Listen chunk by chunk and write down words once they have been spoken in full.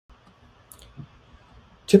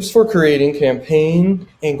Tips for creating campaign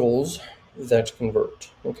angles that convert.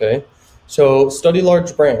 Okay. So study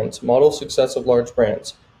large brands, model success of large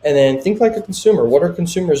brands, and then think like a consumer. What are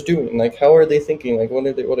consumers doing? Like, how are they thinking? Like, what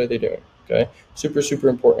are they doing? Okay. Super, super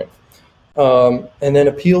important. And then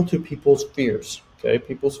appeal to people's fears. Okay.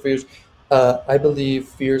 People's fears. I believe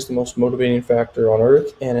fear is the most motivating factor on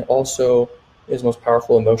earth, and it also is the most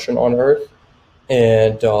powerful emotion on earth.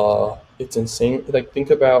 And it's insane. Like,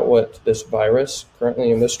 think about what this virus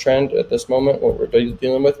currently in this trend at this moment, what we're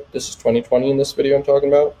dealing with. This is 2020 in this video I'm talking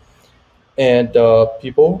about, and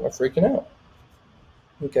people are freaking out.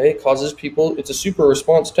 Okay, it causes people. It's a super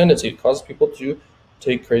response tendency. It causes people to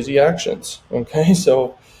take crazy actions. Okay,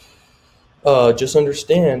 so just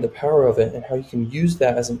understand the power of it and how you can use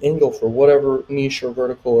that as an angle for whatever niche or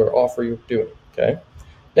vertical or offer you're doing. Okay,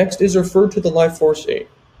 next is refer to the life force 8.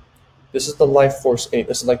 This is the life force 8.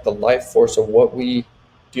 This is like the life force of what we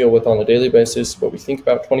deal with on a daily basis, what we think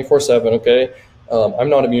about 24/7, okay? I'm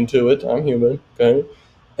not immune to it. I'm human, okay?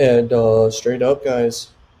 And straight up, guys,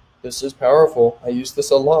 this is powerful. I use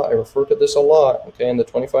this a lot. I refer to this a lot, okay, in the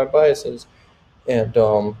 25 biases. And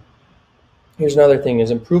here's another thing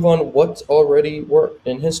is improve on what's already worked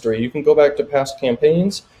in history. You can go back to past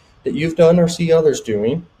campaigns that you've done or see others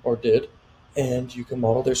doing or did, and you can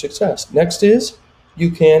model their success. Next is you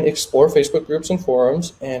can explore Facebook groups and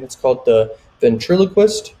forums, and it's called the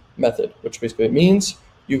ventriloquist method, which basically means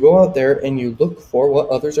you go out there and you look for what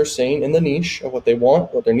others are saying in the niche of what they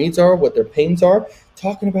want, what their needs are, what their pains are,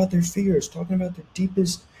 talking about their fears, talking about their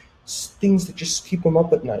deepest things that just keep them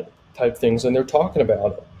up at night type things, and they're talking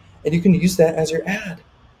about it. And you can use that as your ad.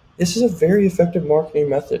 This is a very effective marketing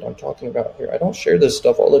method I'm talking about here. I don't share this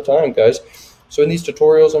stuff all the time, guys. So in these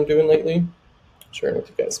tutorials I'm doing lately, I'm sharing with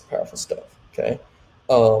you guys some powerful stuff, okay?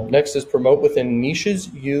 Next is promote within niches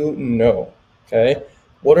you know, okay?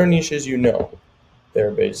 What are niches you know?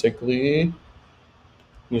 They're basically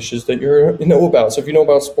niches that you know about. So if you know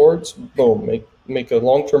about sports, boom, make a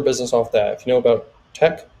long-term business off that. If you know about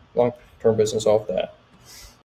tech, long-term business off that.